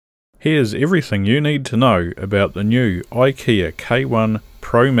Here's everything you need to know about the new iKier K1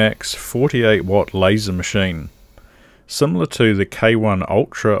 Pro Max 48 watt laser machine. Similar to the K1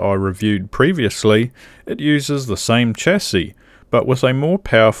 Ultra I reviewed previously, it uses the same chassis, but with a more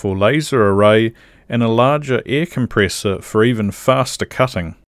powerful laser array and a larger air compressor for even faster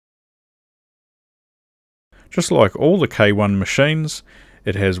cutting. Just like all the K1 machines,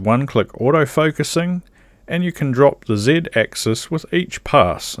 it has one-click autofocusing, and you can drop the Z axis with each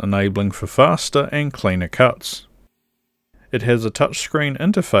pass, enabling for faster and cleaner cuts. It has a touchscreen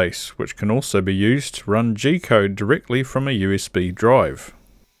interface, which can also be used to run G-code directly from a USB drive.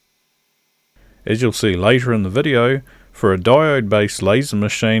 As you'll see later in the video, for a diode-based laser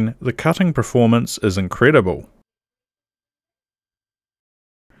machine, the cutting performance is incredible.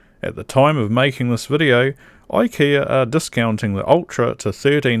 At the time of making this video, iKier are discounting the Ultra to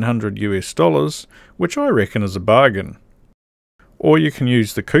 $1,300 US, which I reckon is a bargain. Or you can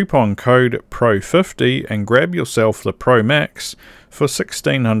use the coupon code PRO50 and grab yourself the Pro Max for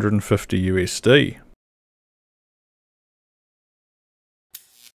 $1,650 USD.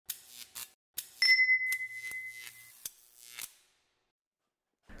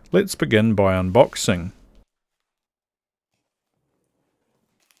 Let's begin by unboxing.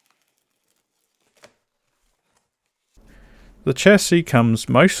 The chassis comes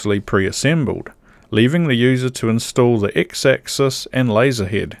mostly pre-assembled, leaving the user to install the X-axis and laser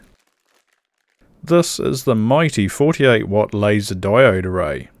head. This is the mighty 48 watt laser diode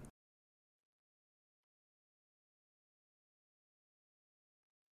array.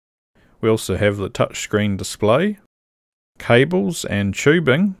 We also have the touchscreen display, cables and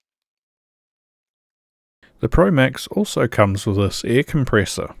tubing. The Pro Max also comes with this air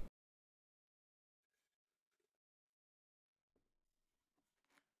compressor.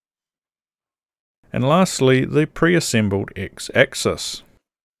 And lastly, the pre-assembled X-axis.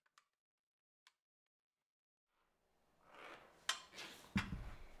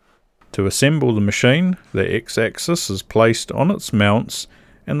 To assemble the machine, the X-axis is placed on its mounts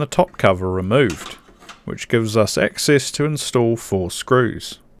and the top cover removed, which gives us access to install 4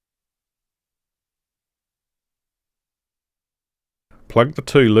 screws. Plug the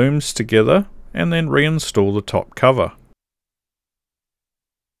 2 looms together and then reinstall the top cover.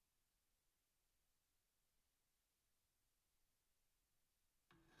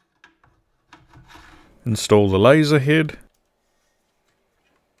 Install the laser head,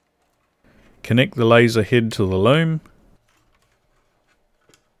 connect the laser head to the loom,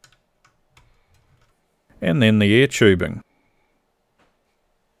 and then the air tubing.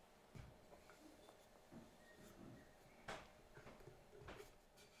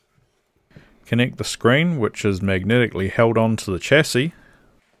 Connect the screen, which is magnetically held onto the chassis.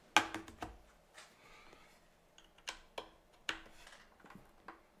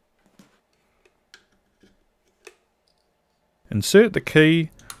 Insert the key,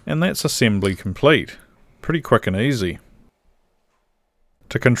 and that's assembly complete. Pretty quick and easy.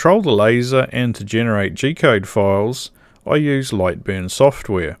 To control the laser and to generate G-code files, I use Lightburn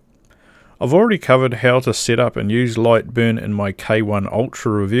software. I've already covered how to set up and use Lightburn in my K1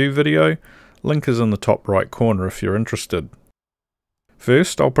 Ultra review video. Link is in the top right corner if you're interested.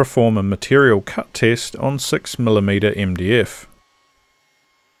 First, I'll perform a material cut test on 6mm MDF.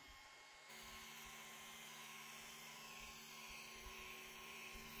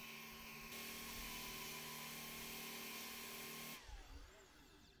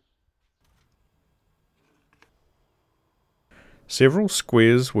 Several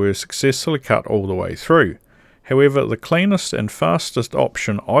squares were successfully cut all the way through. However, the cleanest and fastest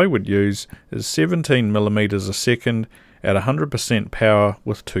option I would use is 17mm a second at 100% power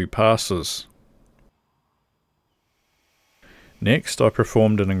with 2 passes. Next, I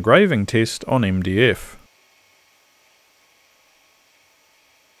performed an engraving test on MDF.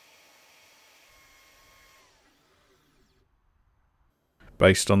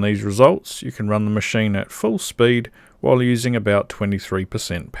 Based on these results, you can run the machine at full speed while using about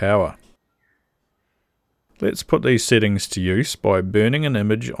 23% power. Let's put these settings to use by burning an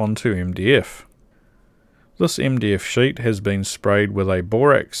image onto MDF. This MDF sheet has been sprayed with a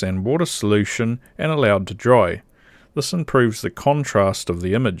borax and water solution and allowed to dry. This improves the contrast of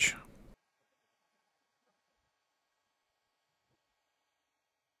the image.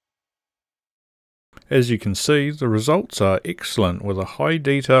 As you can see, the results are excellent with a high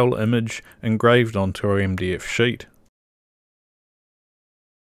detail image engraved onto our MDF sheet.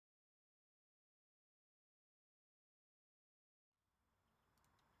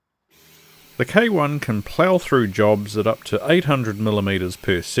 The K1 can plough through jobs at up to 800mm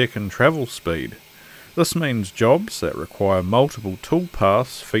per second travel speed. This means jobs that require multiple tool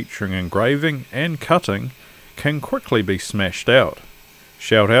paths featuring engraving and cutting can quickly be smashed out.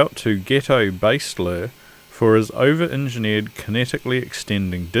 Shout out to ghettobastler for his over-engineered kinetically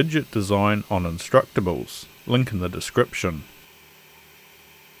extending digit design on Instructables. Link in the description.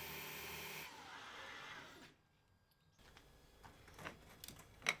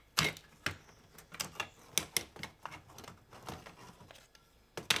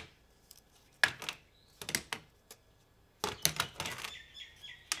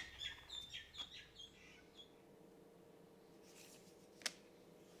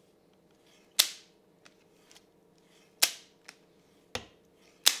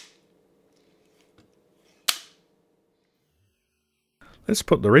 Let's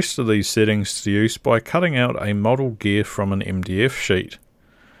put the rest of these settings to use by cutting out a model gear from an MDF sheet.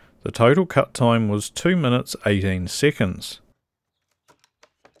 The total cut time was 2 minutes 18 seconds.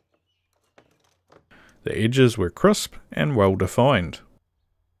 The edges were crisp and well defined.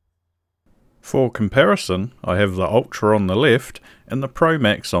 For comparison, I have the Ultra on the left and the Pro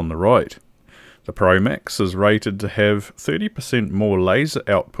Max on the right. The Pro Max is rated to have 30% more laser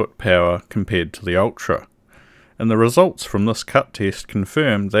output power compared to the Ultra, and the results from this cut test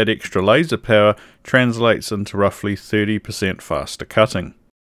confirm that extra laser power translates into roughly 30% faster cutting.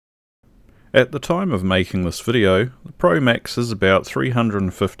 At the time of making this video, the Pro Max is about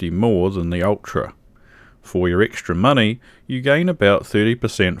 350 more than the Ultra. For your extra money, you gain about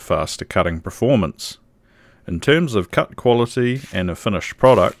 30% faster cutting performance. In terms of cut quality and a finished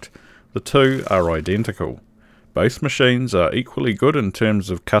product, the two are identical. Both machines are equally good in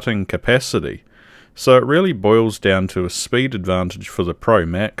terms of cutting capacity, so it really boils down to a speed advantage for the Pro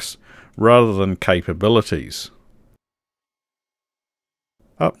Max rather than capabilities.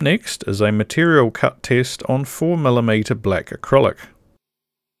 Up next is a material cut test on 4mm black acrylic.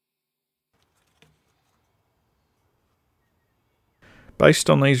 Based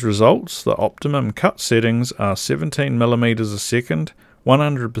on these results, the optimum cut settings are 17mm a second,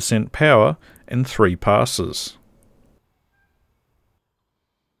 100% power and 3 passes.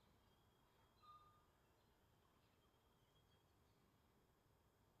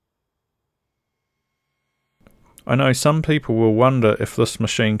 I know some people will wonder if this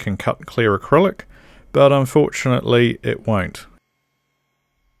machine can cut clear acrylic, but unfortunately it won't.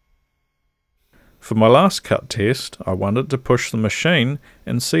 For my last cut test, I wanted to push the machine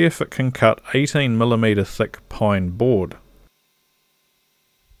and see if it can cut 18mm thick pine board.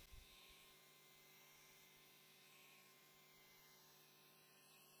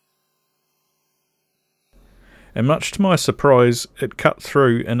 And much to my surprise, it cut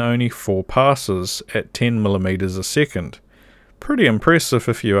through in only 4 passes at 10mm a second. Pretty impressive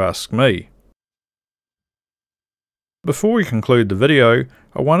if you ask me. Before we conclude the video,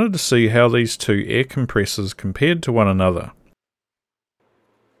 I wanted to see how these two air compressors compared to one another.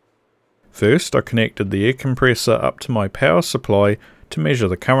 First, I connected the air compressor up to my power supply to measure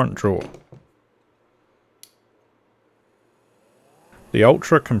the current draw. The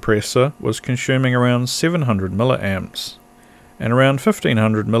Ultra compressor was consuming around 700 mA and around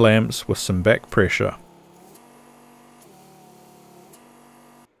 1500 mA with some back pressure.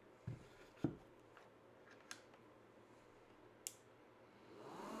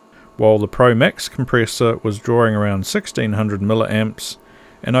 While the Pro Max compressor was drawing around 1600 mA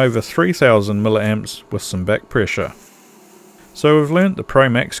and over 3000 mA with some back pressure. So we've learnt the Pro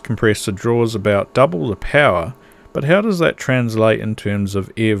Max compressor draws about double the power, but how does that translate in terms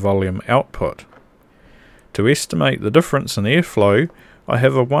of air volume output? To estimate the difference in airflow, I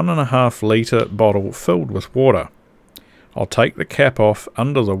have a 1.5 litre bottle filled with water. I'll take the cap off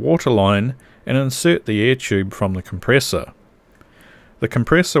under the water line and insert the air tube from the compressor. The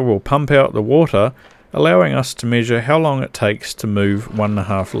compressor will pump out the water, allowing us to measure how long it takes to move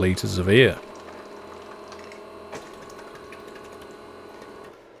 1.5 litres of air.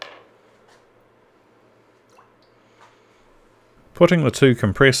 Putting the two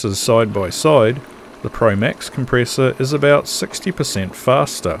compressors side by side, the Pro Max compressor is about 60%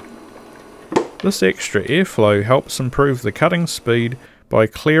 faster. This extra airflow helps improve the cutting speed by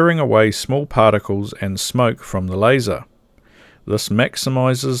clearing away small particles and smoke from the laser. This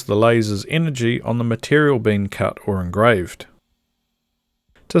maximizes the laser's energy on the material being cut or engraved.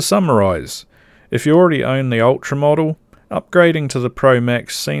 To summarize, if you already own the Ultra model, upgrading to the Pro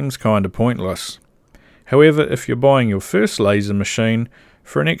Max seems kinda pointless. However, if you're buying your first laser machine,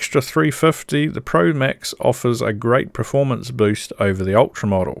 for an extra $350, the Pro Max offers a great performance boost over the Ultra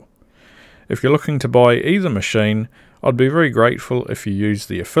model. If you're looking to buy either machine, I'd be very grateful if you use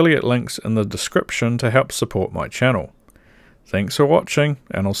the affiliate links in the description to help support my channel. Thanks for watching,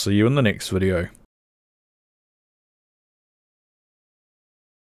 and I'll see you in the next video.